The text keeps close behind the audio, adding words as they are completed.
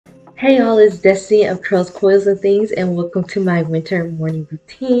Hey y'all, it's Destiny of Curls, Coils, and Things, and welcome to my winter morning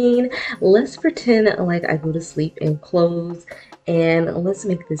routine. Let's pretend like I go to sleep in clothes, and let's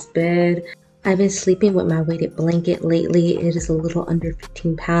make this bed. I've been sleeping with my weighted blanket lately. It is a little under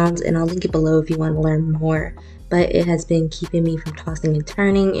 15 pounds, and I'll link it below if you want to learn more. But it has been keeping me from tossing and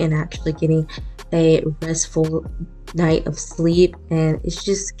turning and actually getting a restful night of sleep, and it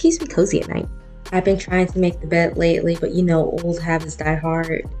just keeps me cozy at night. I've been trying to make the bed lately, but you know, old habits die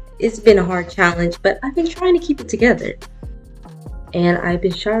hard. It's been a hard challenge, but I've been trying to keep it together. And I've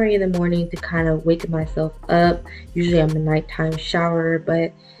been showering in the morning to kind of wake myself up. Usually I'm a nighttime shower,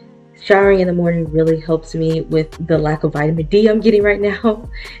 but showering in the morning really helps me with the lack of vitamin D I'm getting right now.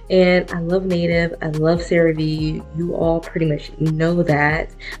 And I love Native, I love CeraVe. You all pretty much know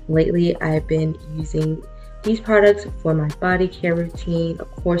that. Lately I've been using these products for my body care routine. Of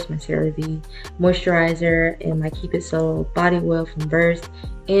course, my CeraVe moisturizer and my Keep It So body oil from Burst,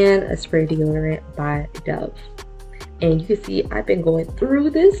 and a spray deodorant by Dove. And you can see I've been going through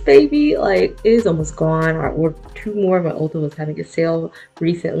this baby. Like, it is almost gone. I ordered two more. My Ulta was having a sale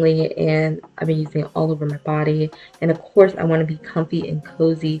recently, and I've been using it all over my body. And of course, I want to be comfy and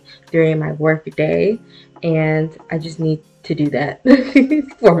cozy during my work day, and I just need to do that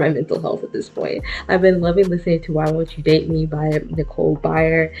for my mental health at this point. I've been loving listening to Why Won't You Date Me by Nicole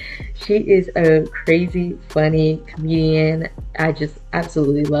Byer. She is a crazy, funny comedian. I just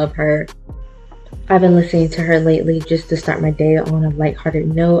absolutely love her. I've been listening to her lately just to start my day on a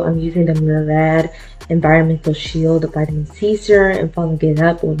lighthearted note. I'm using the Murad Environmental Shield Vitamin C Serum and following it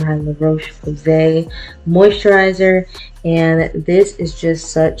up with my La Roche-Posay moisturizer. And this is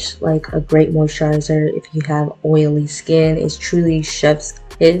just such like a great moisturizer if you have oily skin. It's truly chef's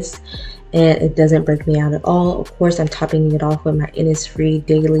kiss, and it doesn't break me out at all. Of course, I'm topping it off with my Innisfree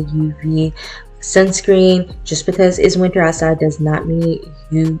Daily UV sunscreen. Just because it's winter outside does not mean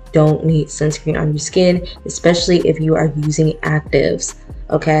you don't need sunscreen on your skin, especially if you are using actives.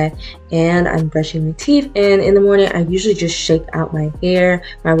 Okay, and I'm brushing my teeth, and in the morning I usually just shake out my hair.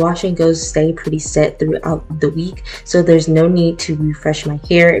 My wash and goes stay pretty set throughout the week, so there's no need to refresh my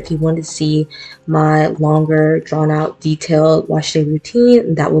hair. If you want to see my longer, drawn out, detailed wash day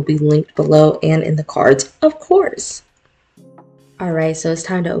routine, that will be linked below and in the cards, of course. All right, so it's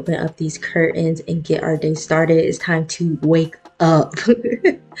time to open up these curtains and get our day started. It's time to wake up.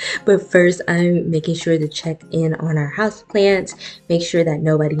 But first, I'm making sure to check in on our houseplants, make sure that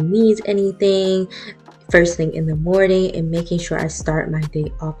nobody needs anything first thing in the morning, and making sure I start my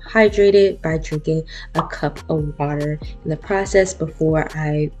day off hydrated by drinking a cup of water in the process before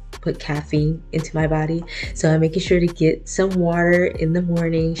I put caffeine into my body. So I'm making sure to get some water in the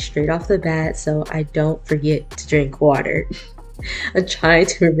morning straight off the bat so I don't forget to drink water. I'm trying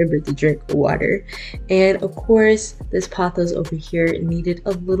to remember to drink water. And of course, this pothos over here needed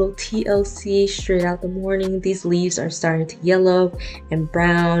a little TLC straight out the morning. These leaves are starting to yellow and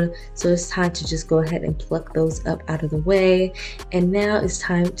brown, so it's time to just go ahead and pluck those up out of the way. And now it's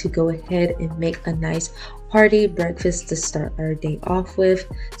time to go ahead and make a nice hearty breakfast to start our day off with,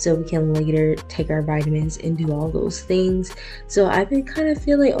 so we can later take our vitamins and do all those things. So I've been kind of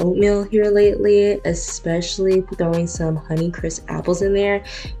feeling oatmeal here lately, especially throwing some Honeycrisp apples in there.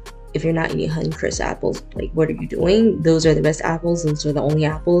 If you're not eating Honeycrisp apples, like, what are you doing? Those are the best apples. Those are the only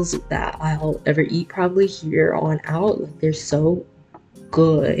apples that I'll ever eat probably here on out. Like, they're so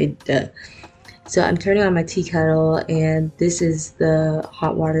good. So I'm turning on my tea kettle, and this is the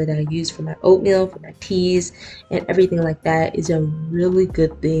hot water that I use for my oatmeal, for my teas, and everything like that. Is a really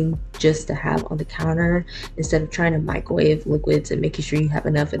good thing just to have on the counter instead of trying to microwave liquids and making sure you have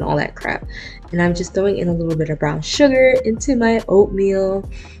enough and all that crap. And I'm just throwing in a little bit of brown sugar into my oatmeal,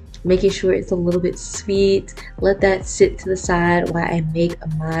 making sure it's a little bit sweet. Let that sit to the side while I make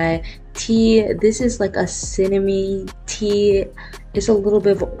my tea. This is like a cinnamon tea. It's a little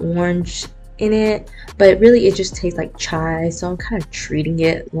bit of orange in it, but really it just tastes like chai, so I'm kind of treating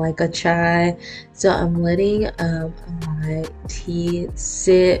it like a chai. So I'm letting my tea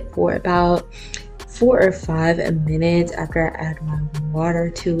sit for about 4 or 5 minutes after I add my water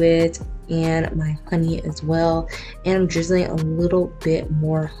to it and my honey as well. And I'm drizzling a little bit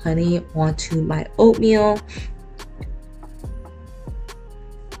more honey onto my oatmeal.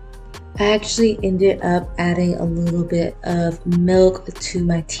 I actually ended up adding a little bit of milk to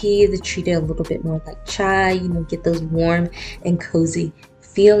my tea to treat it a little bit more like chai, you know, get those warm and cozy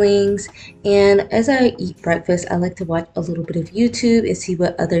feelings. And as I eat breakfast, I like to watch a little bit of YouTube and see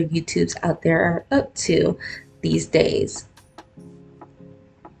what other YouTubes out there are up to these days.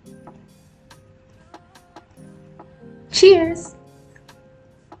 Cheers!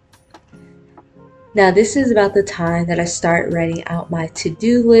 Now, this is about the time that I start writing out my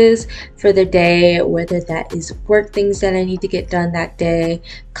to-do list for the day, whether that is work things that I need to get done that day,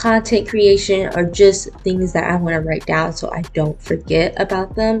 content creation, or just things that I want to write down so I don't forget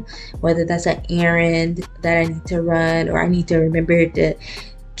about them, whether that's an errand that I need to run, or I need to remember to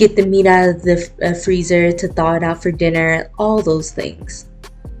get the meat out of the freezer to thaw it out for dinner, all those things.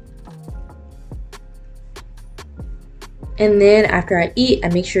 And then after I eat, I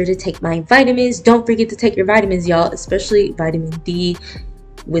make sure to take my vitamins. Don't forget to take your vitamins, y'all, especially vitamin D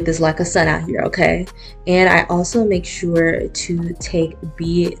with this lack of sun out here, okay? And I also make sure to take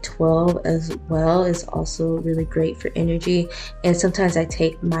B12 as well. It's also really great for energy. And sometimes I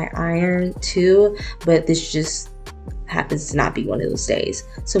take my iron too, but this just happens to not be one of those days.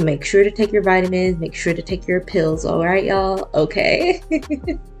 So make sure to take your vitamins, make sure to take your pills, all right, y'all? Okay.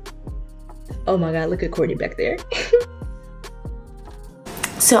 Oh my God, look at Courtney back there.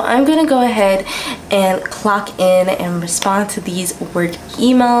 So I'm gonna go ahead and clock in and respond to these work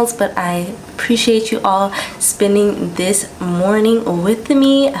emails, but I appreciate you all spending this morning with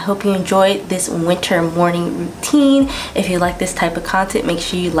me. I hope you enjoyed this winter morning routine. If you like this type of content, make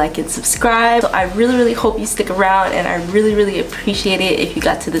sure you like and subscribe. So I really hope you stick around, and I really appreciate it if you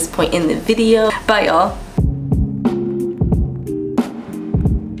got to this point in the video. Bye, y'all.